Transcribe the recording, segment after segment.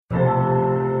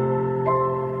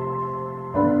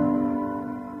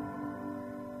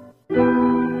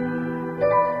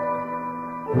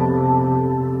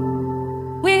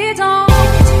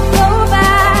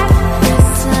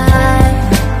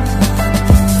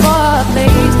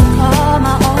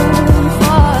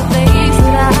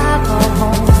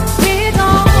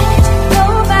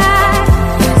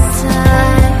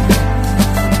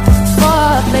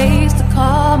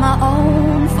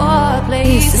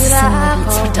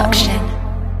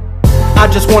I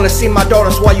just wanna see my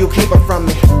daughters while you keep her from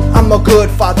me. I'm a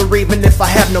good father even if I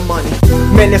have no money.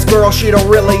 Man, this girl, she don't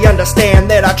really understand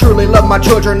that I truly love my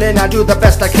children and I do the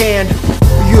best I can.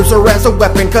 Use her as a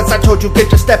weapon, cause I told you get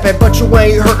to stepping, but you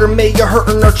ain't hurting me, you're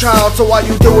hurting her child. So while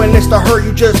you doing this to her,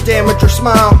 you just damage her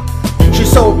smile.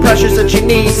 She's so precious and she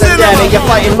needs a daddy. You're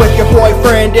fighting with your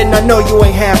boyfriend and I know you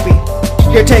ain't happy.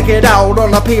 You take it out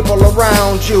on the people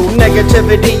around you.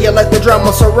 Negativity, you let the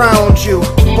drama surround you.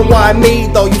 But why me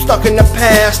though? You stuck in the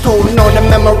past, holding on to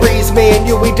memories. Me and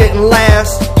you, we didn't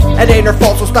last. It ain't her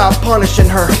fault, so stop punishing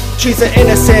her. She's an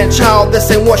innocent child,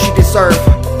 this ain't what she deserves.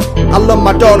 I love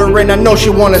my daughter and I know she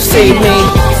wanna see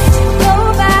me.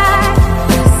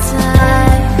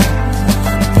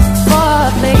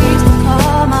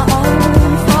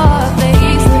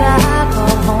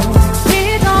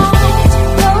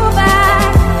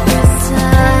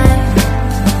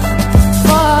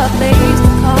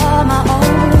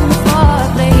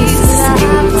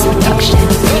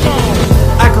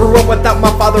 Without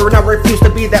my father, and I refuse to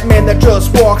be that man that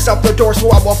just walks out the door. So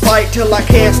I will fight till I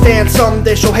can't stand.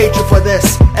 Someday she'll hate you for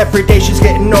this. Every day she's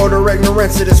getting older,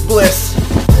 ignorance it is bliss.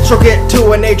 She'll get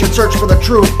to an age and search for the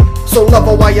truth. So love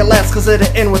her while you last, cause it'll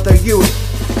end with her youth.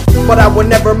 But I would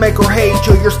never make her hate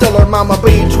you. You're still her mama.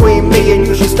 Between me and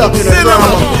you, she's stuck in a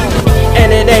drama.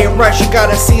 And it ain't right, she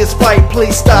gotta see us fight.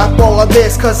 Please stop all of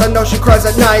this, cause I know she cries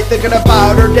at night, thinking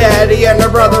about her daddy and her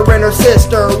brother and her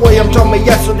sister. William told me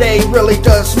yesterday he really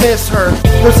does miss her.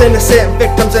 There's innocent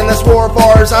victims in this war of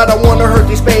ours. I don't wanna hurt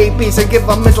these babies and give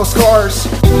them mental scars.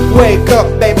 Wake up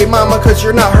baby mama, cause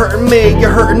you're not hurting me,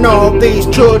 you're hurting all these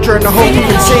children. I hope you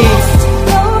can see.